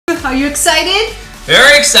Are you excited?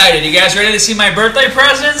 Very excited. You guys ready to see my birthday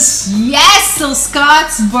presents? Yes! So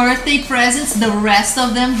Scott's birthday presents, the rest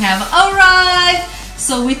of them have arrived.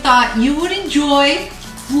 So we thought you would enjoy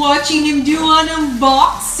watching him do an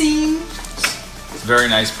unboxing. It's a very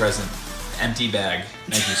nice present. Empty bag.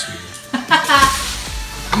 Thank you, sweetie.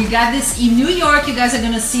 We got this in New York. You guys are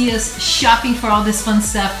gonna see us shopping for all this fun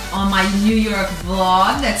stuff on my New York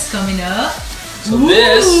vlog that's coming up. So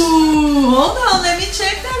this... Hold on, let me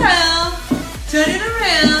check that out. Turn it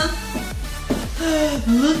around.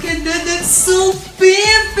 Look at that, that's so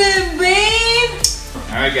pimpin', babe.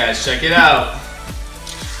 Alright guys, check it out.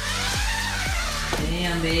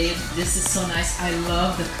 Damn, babe, this is so nice. I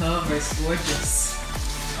love the cover, it's gorgeous.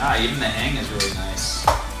 Ah, even the hang is really nice.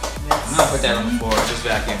 I'm gonna put that on the floor, just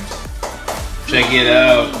vacuumed. Check it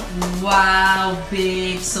out. Wow,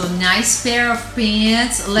 babe. So nice pair of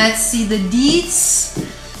pants. Let's see the deets.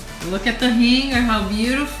 Look at the hanger, how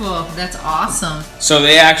beautiful. That's awesome. So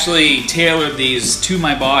they actually tailored these to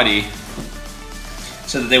my body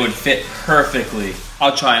so that they would fit perfectly.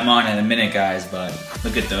 I'll try them on in a minute, guys, but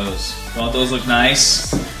look at those. Don't those look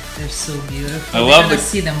nice? They're so beautiful. I love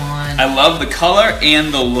see them on. I love the color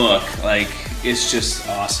and the look. Like, it's just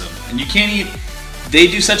awesome. And you can't even... They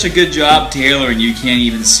do such a good job tailoring, you can't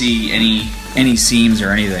even see any seams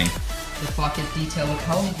or anything. The pocket detail, look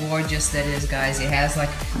how gorgeous that is, guys. It has like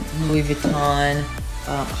Louis Vuitton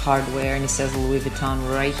hardware, and it says Louis Vuitton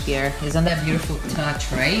right here. Isn't that beautiful touch,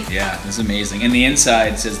 right? Yeah, it's amazing. And the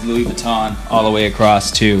inside says Louis Vuitton all the way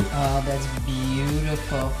across too. Oh, that's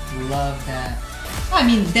beautiful. Love that. I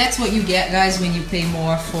mean, that's what you get, guys, when you pay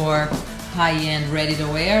more for high-end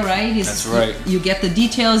ready-to-wear, right? That's right. You get the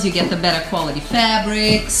details, you get the better quality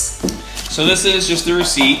fabrics. So this is just the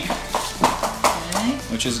receipt, Okay.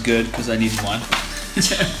 which is good because I need one.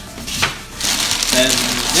 And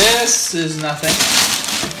this is nothing.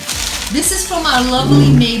 This is from our lovely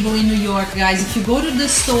Mabel in New York, guys. If you go to the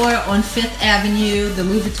store on 5th Avenue, the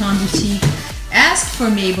Louis Vuitton boutique, ask for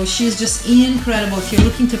Mabel. She's just incredible. If you're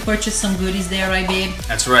looking to purchase some goodies there, right, babe?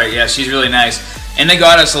 That's right, yeah, she's really nice. And they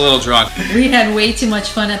got us a little drunk. We had way too much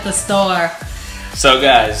fun at the store. So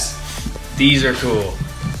guys, these are cool.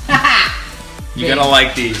 You're gonna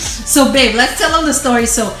like these. So babe, let's tell them the story.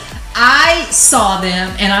 So I saw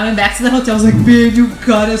them and I went back to the hotel. I was like, babe, you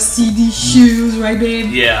gotta see these shoes, right,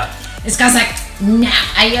 babe? Yeah. This guy's like, nah,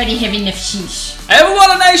 I already have enough shoes. I have a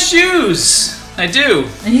lot of nice shoes. I do.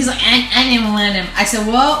 And he's like, I didn't want them. I said,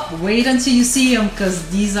 well, wait until you see them because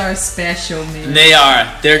these are special, man. They are.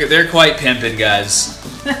 They're quite pimpin', guys.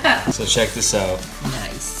 So check this out.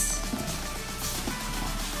 Nice.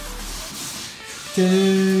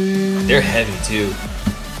 They're heavy too.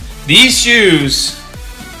 These shoes,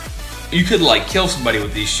 you could like kill somebody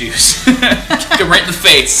with these shoes. Kick them right in the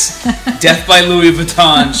face. Death by Louis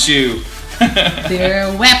Vuitton shoe. They're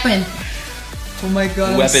a weapon. Oh my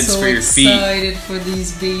god, Weapons I'm so for your feet. excited for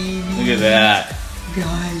these babies. Look at that.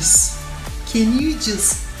 Guys, can you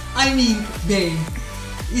just, I mean, babe,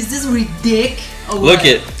 is this ridiculous? Look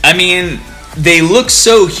at, I mean, they look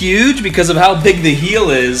so huge because of how big the heel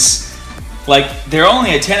is. Like, they're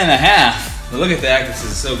only a 10.5. But look at that, this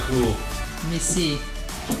is so cool. Let me see.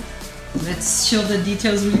 Let's show the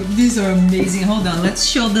details. These are amazing. Hold on, let's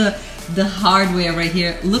show the hardware right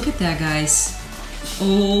here. Look at that, guys.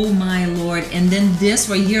 Oh my lord. And then this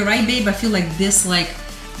right here, right, babe? I feel like this, like,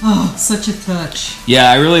 oh, such a touch.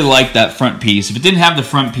 Yeah, I really like that front piece. If it didn't have the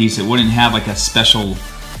front piece, it wouldn't have like a special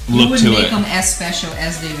look to it. You would make them as special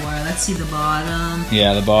as they were. Let's see the bottom.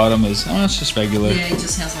 Yeah, the bottom is, oh, it's just regular. Yeah, it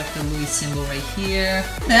just has like the Louis symbol right here.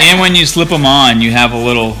 And when you slip them on, you have a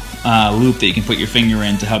little loop that you can put your finger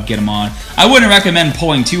in to help get them on. I wouldn't recommend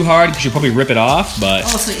pulling too hard because you'll probably rip it off, but...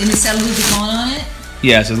 Oh, so and it said Louis Vuitton on it?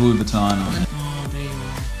 Yeah, it says Louis Vuitton on it. Oh, there you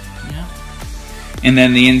are. Yeah. And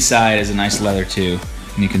then the inside is a nice leather too.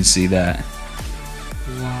 And you can see that.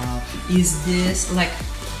 Wow. Is this like...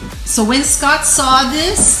 So when Scott saw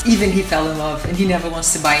this, even he fell in love and he never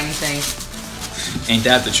wants to buy anything. Ain't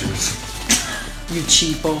that the truth? You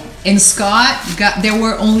cheapo. And Scott there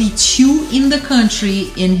were only 2 in the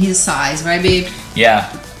country in his size, right, babe?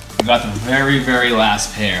 Yeah. I got the very, very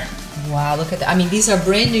last pair. Wow, look at that. I mean, these are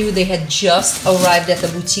brand new. They had just arrived at the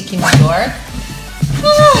boutique in New York.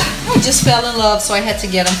 I just fell in love, so I had to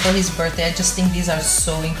get them for his birthday. I just think these are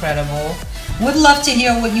so incredible. Would love to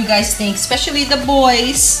hear what you guys think, especially the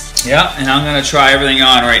boys. Yeah, and I'm gonna try everything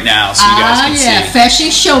on right now so you guys can see.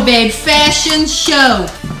 Fashion show, babe. Fashion show.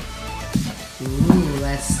 Ooh,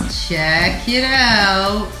 let's check it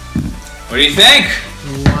out. What do you think?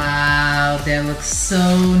 Wow, that looks so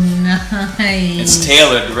nice. It's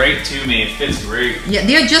tailored right to me. It fits great. Yeah,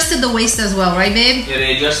 they adjusted the waist as well, right, babe? Yeah,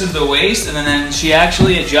 they adjusted the waist, and then she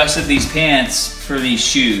actually adjusted these pants for these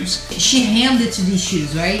shoes. She hammed it to these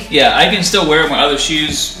shoes, right? Yeah, I can still wear my other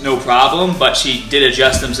shoes, no problem, but she did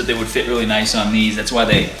adjust them so they would fit really nice on these. That's why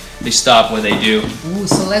they stop where they do. Ooh,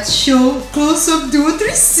 so let's show close up, do a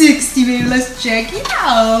 360, baby. Let's check it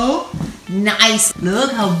out. Nice.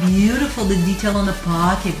 Look how beautiful the detail on the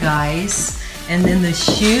pocket, guys. And then the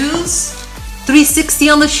shoes. 360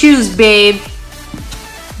 on the shoes, babe.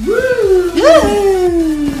 Woo!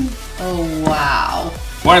 Woo! Oh, wow.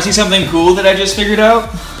 Want to see something cool that I just figured out?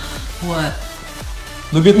 What?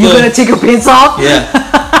 Look at You're gonna take your pants off? Yeah.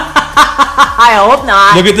 I hope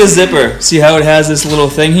not. Look at the zipper. See how it has this little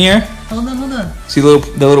thing here? Hold on, hold on. See the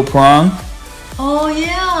little prong? Oh,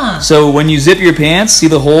 yeah. So when you zip your pants, see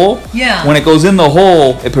the hole? Yeah. When it goes in the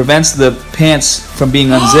hole, it prevents the pants from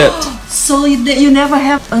being unzipped. So you never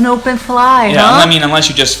have an open fly, Yeah, huh? I mean, unless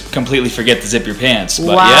you just completely forget to zip your pants.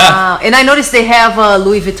 But Wow. And I noticed they have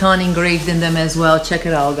Louis Vuitton engraved in them as well. Check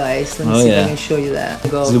it out, guys. Let me see if I can show you that.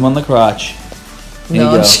 Go. Zoom on the crotch. There No,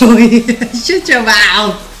 you I'm go. showing you. Shut your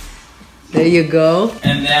mouth. There you go.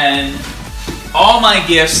 And then all my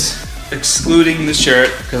gifts, excluding the shirt,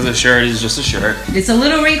 because the shirt is just a shirt. It's a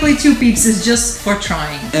little wrinkly too, peeps. It's just for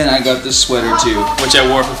trying. And I got this sweater too, which I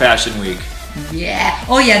wore for Fashion Week. Yeah.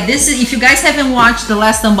 Oh yeah, this is, if you guys haven't watched the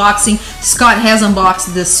last unboxing, Scott has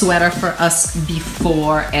unboxed this sweater for us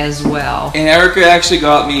before as well. And Erica actually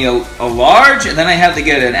got me a large, and then I had to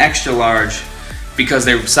get an extra large because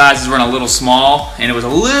their sizes were a little small, and it was a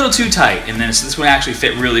little too tight, and then this one actually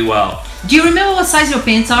fit really well. Do you remember what size your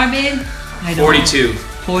pants are, babe? I don't 42. know.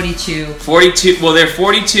 42. 42, well they're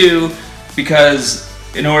 42 because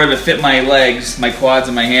in order to fit my legs, my quads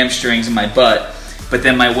and my hamstrings and my butt, but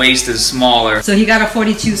then my waist is smaller. So he got a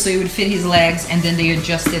 42 so it would fit his legs, and then they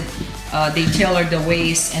adjusted, they tailored the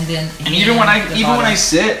waist, and then And even when I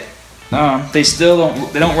sit, they still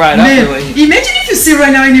don't ride up Man, really. imagine if you sit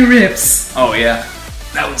right now and it rips. Oh yeah,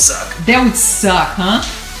 that would suck. That would suck, huh?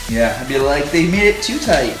 Yeah, I'd be like, they made it too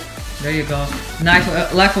tight. There you go.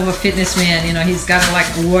 Life of a fitness man, you know, he's got to like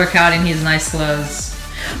work out in his nice clothes.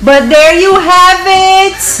 But there you have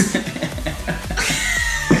it!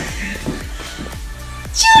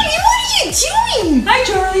 Charlie, what are you doing? Hi,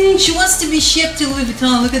 Charlie. She wants to be shipped to Louis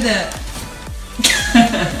Vuitton. Look at that.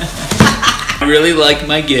 I really like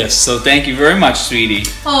my gifts, so thank you very much, sweetie.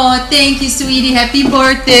 Oh, thank you, sweetie. Happy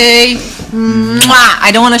birthday. Mwah.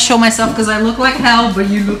 I don't want to show myself because I look like hell, but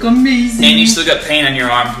you look amazing. And you still got paint on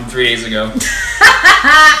your arm from 3 days ago.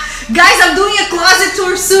 Guys, I'm doing a closet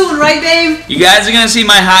tour soon, right, babe? You guys are gonna see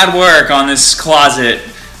my hard work on this closet.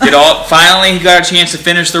 Finally got a chance to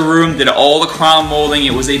finish the room, did all the crown molding.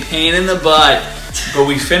 It was a pain in the butt, but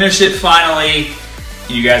we finished it finally,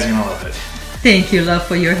 and you guys are gonna love it. Thank you, love,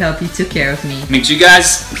 for your help. You took care of me. Make sure you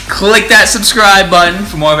guys click that subscribe button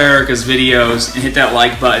for more of Erica's videos, and hit that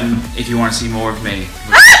like button if you want to see more of me.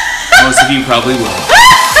 Most of you probably will.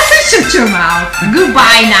 Shut your mouth.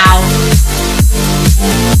 Goodbye now.